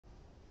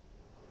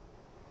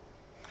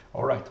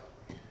All right,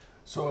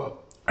 so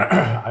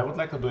I would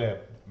like to do a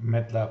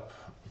Matlab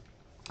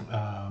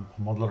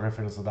modular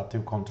reference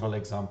adaptive control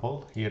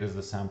example. Here is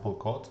the sample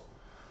code,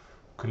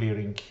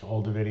 clearing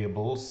all the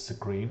variables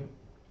screen.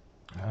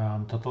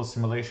 Total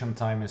simulation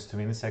time is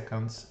 20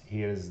 seconds.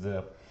 Here is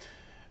the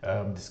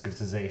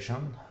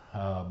discretization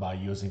by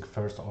using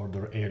first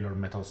order Euler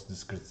methods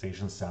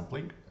discretization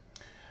sampling.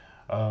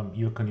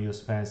 You can use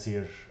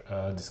fancier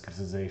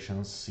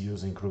discretizations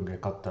using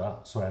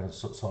Runge-Kutta, so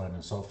on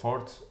and so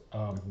forth.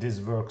 This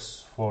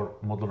works for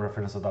model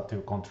reference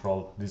adaptive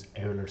control, this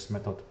Euler's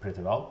method,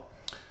 pretty well.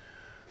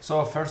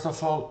 So first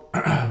of all,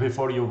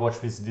 before you watch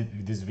this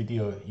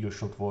video, you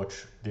should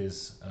watch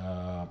this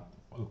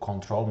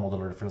model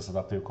reference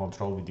adaptive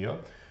control video.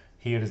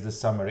 Here is the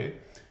summary.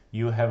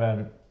 You have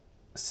a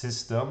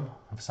system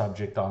of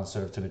subject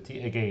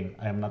uncertainty. Again,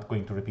 I am not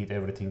going to repeat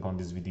everything on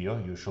this video.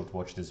 You should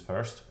watch this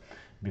first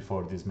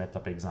before this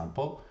MATLAB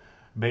example.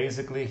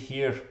 Basically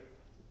here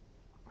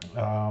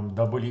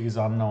W is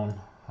unknown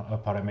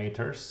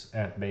parameters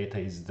and beta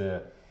is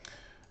the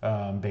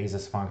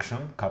basis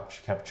function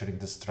capturing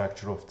the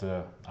structure of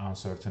the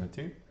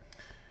uncertainty.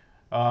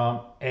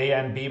 A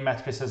and B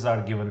matrices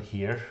are given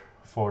here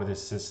for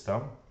this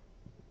system.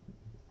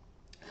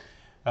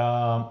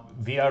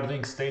 We are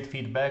doing state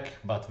feedback,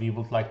 but we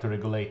would like to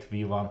regulate.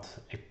 We want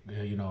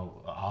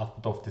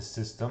output of the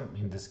system,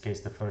 in this case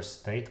the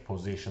first state,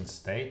 position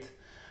state,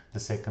 the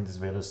second is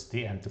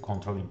velocity, and the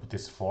control input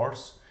is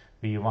force.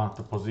 We want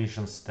the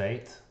position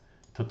state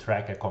to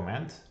track a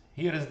command.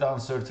 Here is the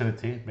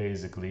uncertainty,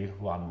 basically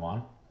 1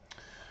 1.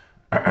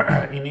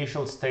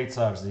 Initial states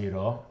are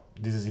 0.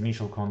 This is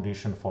initial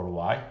condition for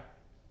y.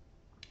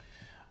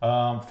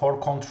 For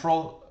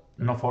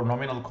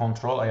nominal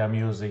control, I am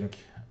using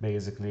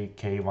basically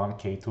K1,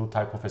 K2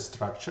 type of a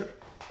structure.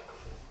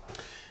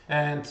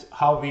 And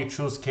how we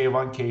choose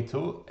K1,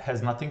 K2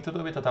 has nothing to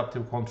do with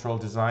adaptive control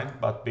design,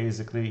 but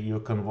basically you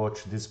can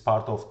watch this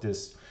part of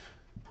this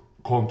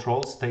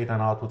control, state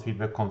and output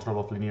feedback control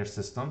of linear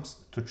systems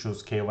to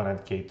choose K1 and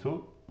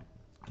K2.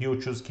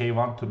 You choose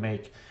K1 to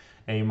make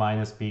A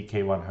minus B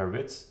K1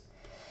 Hurwitz,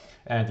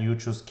 and you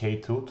choose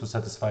K2 to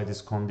satisfy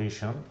this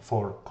condition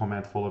for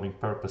command following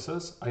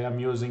purposes. I am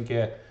using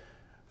a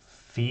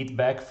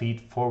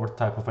feed-forward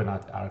type of an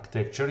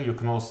architecture. You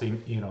can also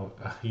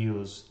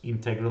use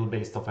integral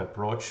based of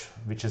approach,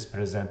 which is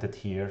presented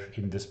here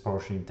in this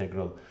portion,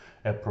 integral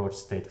approach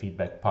state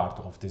feedback part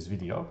of this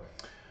video.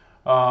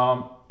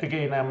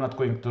 Again, I'm not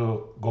going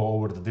to go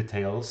over the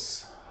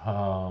details.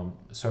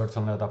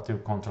 Certainly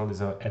adaptive control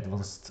is an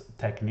advanced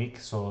technique,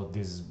 so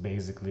this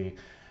basically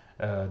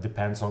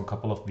depends on a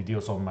couple of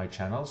videos on my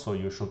channel, so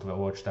you should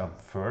watch them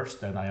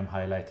first, and I am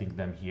highlighting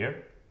them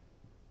here.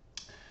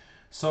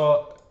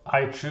 So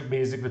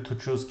basically to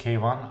choose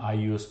K1, I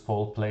use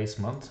pole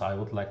placement. I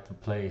would like to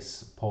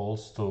place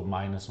poles to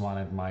 -1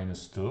 and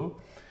 -2,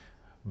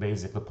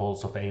 basically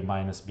poles of A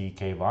minus B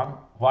K1.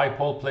 Why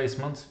pole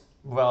placement?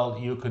 Well,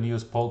 you can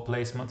use pole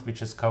placement,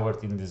 which is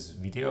covered in this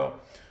video,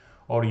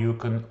 or you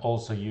can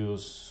also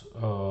use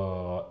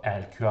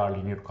LQR,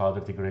 linear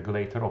quadratic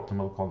regulator,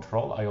 optimal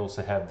control. I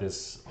also have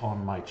this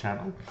on my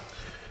channel.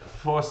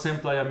 For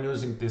simple, I am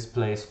using this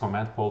place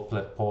command,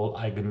 pole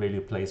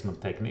eigenvalue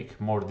placement technique.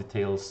 More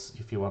details,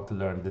 if you want to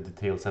learn the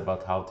details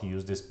about how to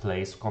use this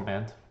place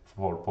command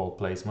for pole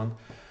placement,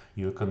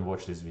 you can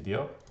watch this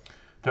video.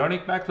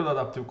 Turning back to the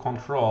adaptive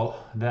control,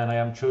 then I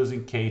am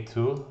choosing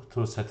K2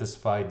 to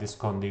satisfy this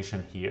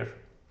condition here.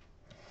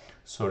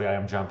 Sorry, I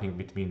am jumping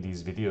between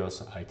these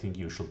videos. I think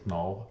you should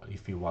know,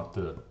 if you want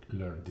to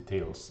learn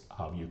details,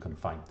 how you can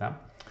find them.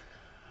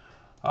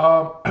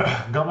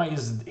 Gamma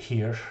is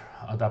here,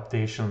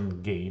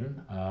 adaptation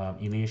gain.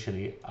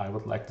 Initially, I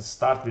would like to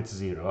start with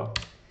 0,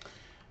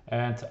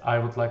 and I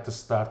would like to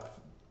start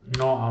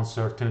no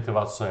uncertainty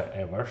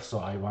whatsoever. So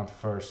I want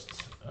first,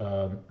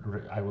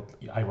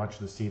 I want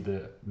you to see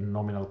the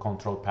nominal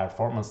control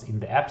performance in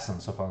the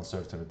absence of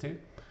uncertainty.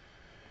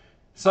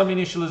 Some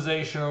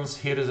initializations.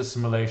 Here is a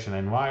simulation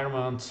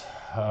environment.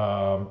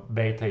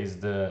 Beta is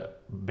the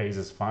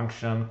basis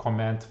function.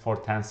 Command for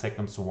 10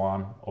 seconds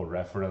 1 or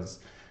reference.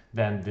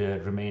 Then the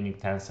remaining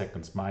 10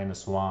 seconds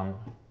 -1.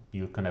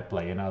 You can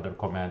apply another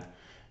command.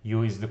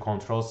 U is the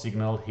control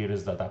signal. Here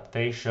is the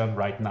adaptation.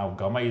 Right now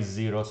gamma is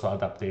 0, so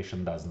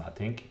adaptation does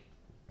nothing.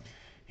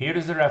 Here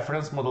is the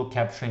reference model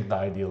capturing the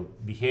ideal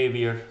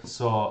behavior.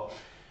 So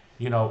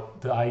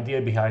the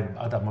idea behind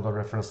model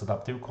reference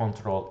adaptive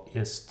control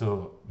is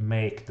to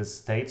make the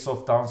states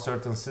of the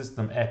uncertain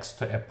system X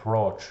to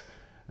approach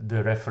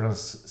the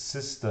reference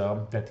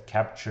system that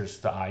captures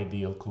the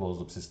ideal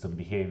closed-loop system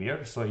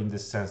behavior. So in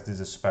this sense, this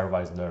is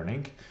supervised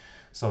learning.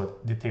 So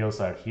details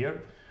are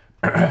here.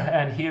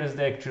 And here is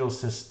the actual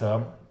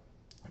system.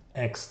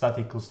 X stat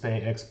equals to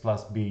X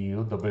plus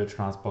BU, W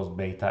transpose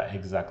beta,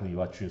 exactly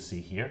what you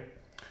see here.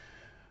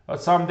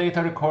 Some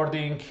data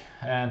recording,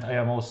 and I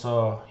am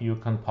also, you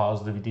can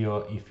pause the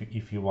video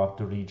if you want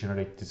to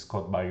regenerate this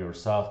code by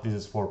yourself. This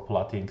is for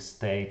plotting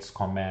states,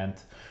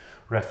 command,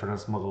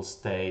 reference model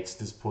states,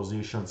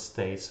 disposition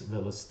states,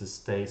 velocity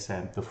states,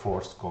 and the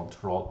force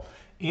control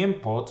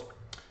input.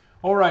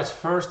 Alright,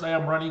 first I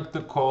am running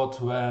the code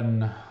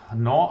when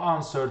no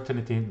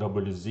uncertainty in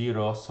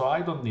W0, so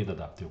I don't need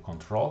adaptive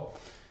control.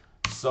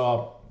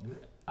 So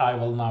I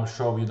will now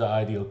show you the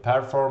ideal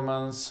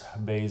performance.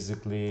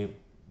 Basically,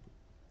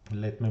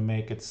 let me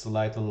make it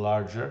slightly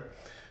larger.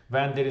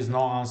 When there is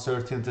no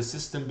uncertainty, the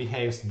system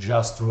behaves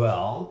just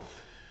well.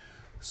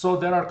 So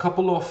there are a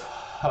couple of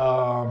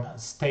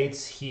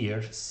states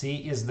here. C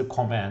is the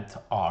command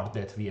R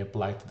that we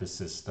apply to the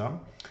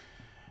system.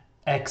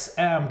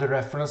 XM, the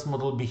reference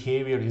model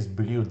behavior, is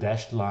blue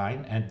dashed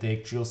line, and the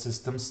actual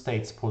system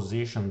state's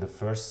position, the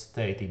first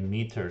state in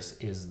meters,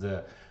 is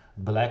the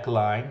black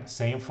line.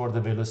 Same for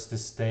the velocity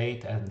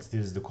state, and this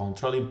is the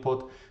control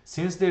input.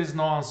 Since there is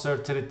no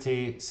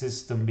uncertainty,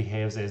 system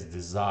behaves as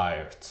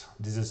desired.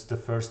 This is the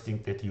first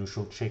thing that you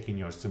should check in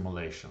your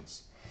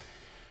simulations.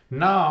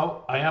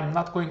 Now, I am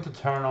not going to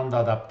turn on the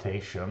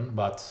adaptation,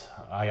 but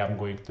I am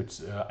going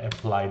to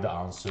apply the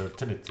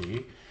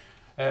uncertainty.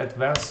 And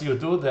once you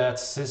do that,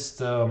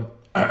 system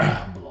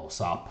blows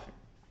up.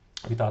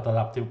 Without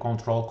adaptive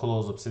control,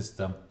 closed-loop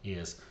system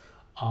is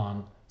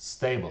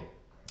unstable.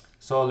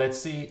 So let's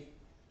see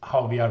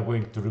how we are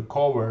going to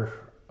recover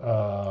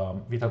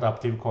with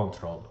adaptive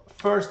control.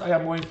 First, I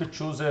am going to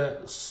choose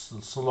a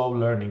slow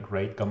learning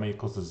rate, gamma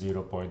equals to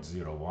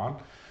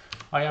 0.01.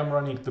 I am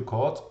running the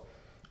code.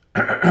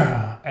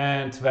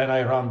 And when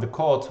I run the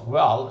code,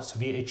 well, so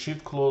we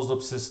achieved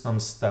closed-loop system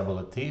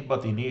stability,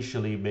 but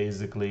initially,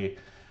 basically,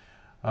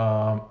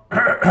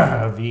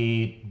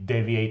 we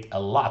deviate a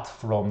lot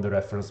from the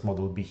reference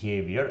model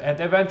behavior, and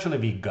eventually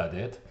we got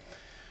it.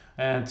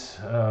 And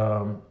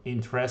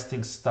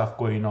interesting stuff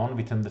going on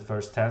within the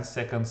first 10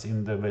 seconds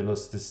in the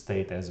velocity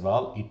state as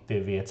well. It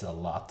deviates a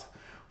lot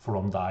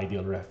from the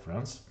ideal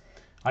reference.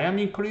 I am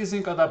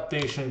increasing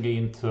adaptation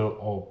gain to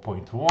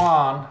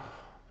 0.1.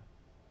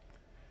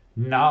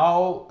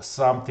 Now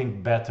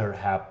something better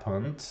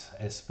happened,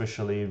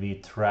 especially we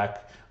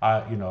track,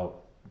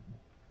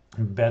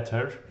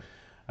 better.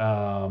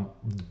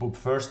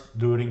 First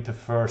during the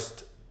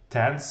first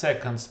 10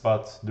 seconds,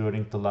 but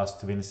during the last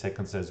 20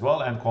 seconds as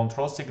well, and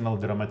control signal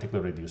dramatically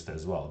reduced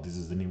as well. This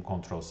is the new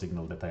control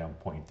signal that I am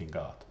pointing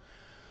out.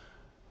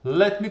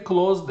 Let me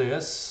close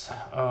this.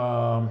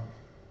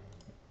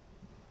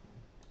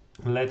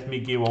 Let me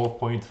give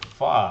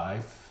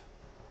 0.5.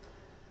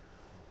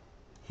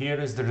 Here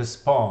is the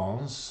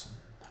response.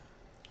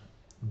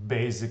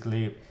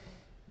 Basically,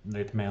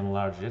 let me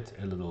enlarge it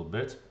a little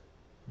bit.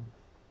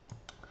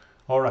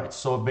 Alright,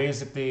 so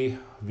basically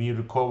we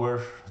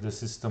recover the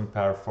system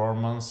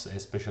performance,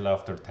 especially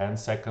after 10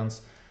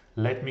 seconds.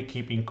 Let me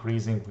keep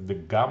increasing the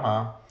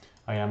gamma.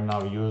 I am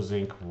now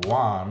using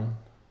 1.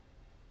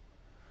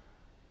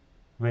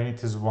 When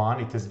it is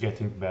 1, it is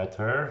getting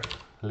better.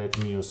 Let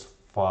me use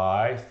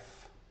 5.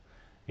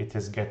 It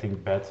is getting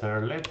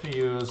better. Let me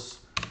use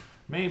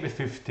maybe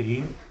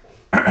 15.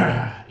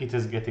 It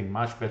is getting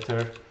much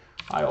better.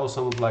 I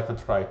also would like to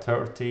try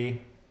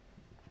 30.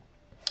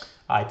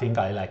 I think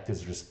I like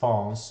this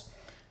response.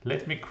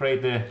 Let me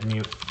create a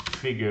new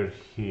figure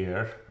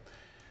here,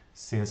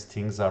 since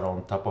things are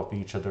on top of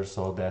each other,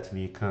 so that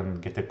we can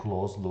get a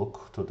close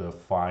look to the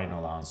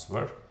final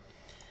answer.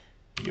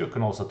 You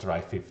can also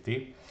try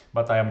 50,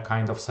 but I am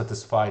kind of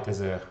satisfied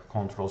as a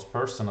controls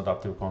person,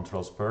 adaptive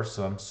controls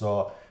person.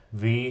 So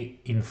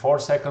in 4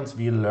 seconds,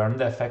 we learn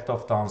the effect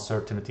of the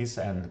uncertainties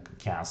and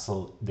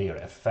cancel their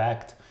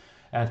effect.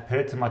 And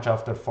pretty much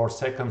after 4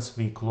 seconds,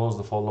 we close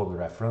the follow the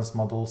reference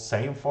model.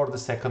 Same for the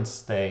second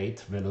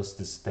state,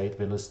 velocity state.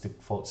 Velocity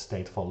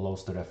state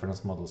follows the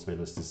reference model's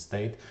velocity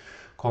state.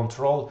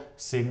 Control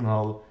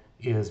signal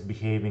is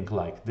behaving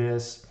like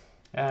this.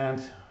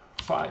 And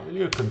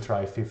you can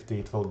try 50,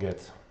 it will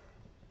get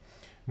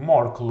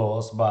more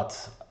close. But,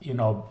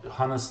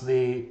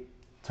 honestly,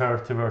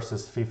 30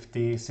 versus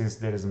 50, since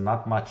there is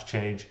not much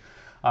change,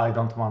 I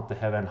don't want to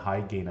have a high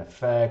gain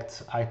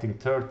effect. I think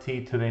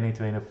 30, 20,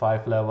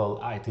 25 level,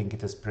 I think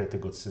it is pretty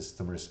good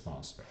system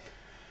response.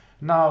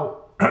 Now,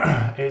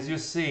 as you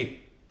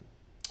see,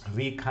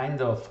 we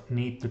kind of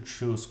need to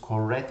choose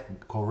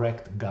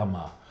correct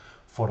gamma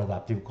for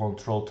adaptive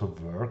control to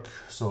work.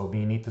 So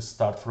we need to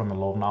start from a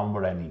low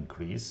number and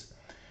increase.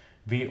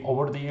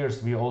 Over the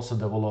years, we also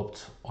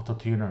developed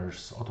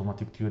auto-tuners,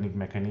 automatic tuning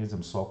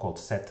mechanisms, so-called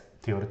set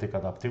theoretic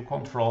adaptive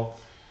control.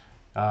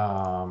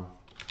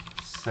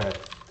 Set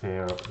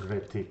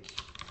theoretic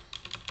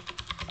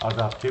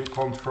adaptive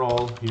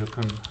control. You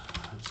can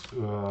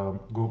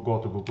go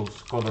to Google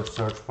Scholar,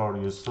 search for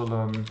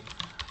Yucelen.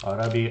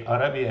 Arabi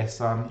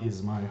Ehsan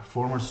is my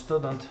former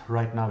student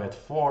right now at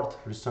Ford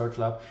Research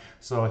Lab.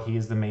 So he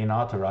is the main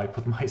author. I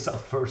put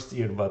myself first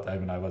year, but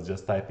I was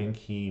just typing.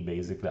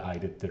 I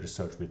did the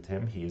research with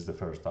him. He is the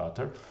first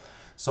author.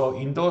 So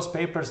in those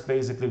papers,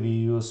 basically, we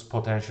use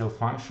potential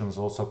functions,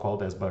 also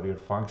called as barrier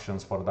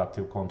functions, for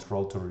adaptive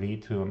control to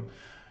retune,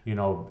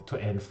 to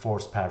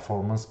enforce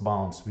performance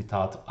bounds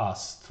without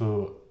us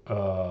to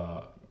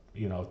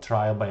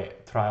trial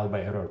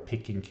by error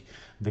picking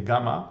the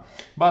gamma.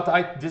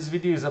 But this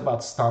video is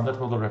about standard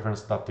model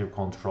reference adaptive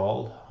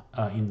control.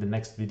 In the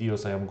next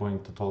videos, I am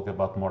going to talk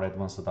about more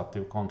advanced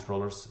adaptive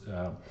controllers.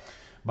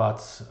 But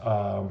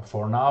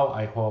for now,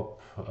 I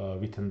hope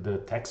within the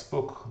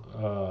textbook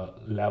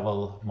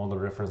level model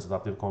reference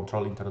adaptive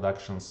control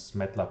introductions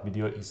Matlab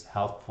video is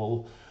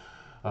helpful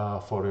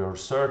for your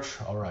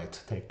search. All right,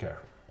 take care.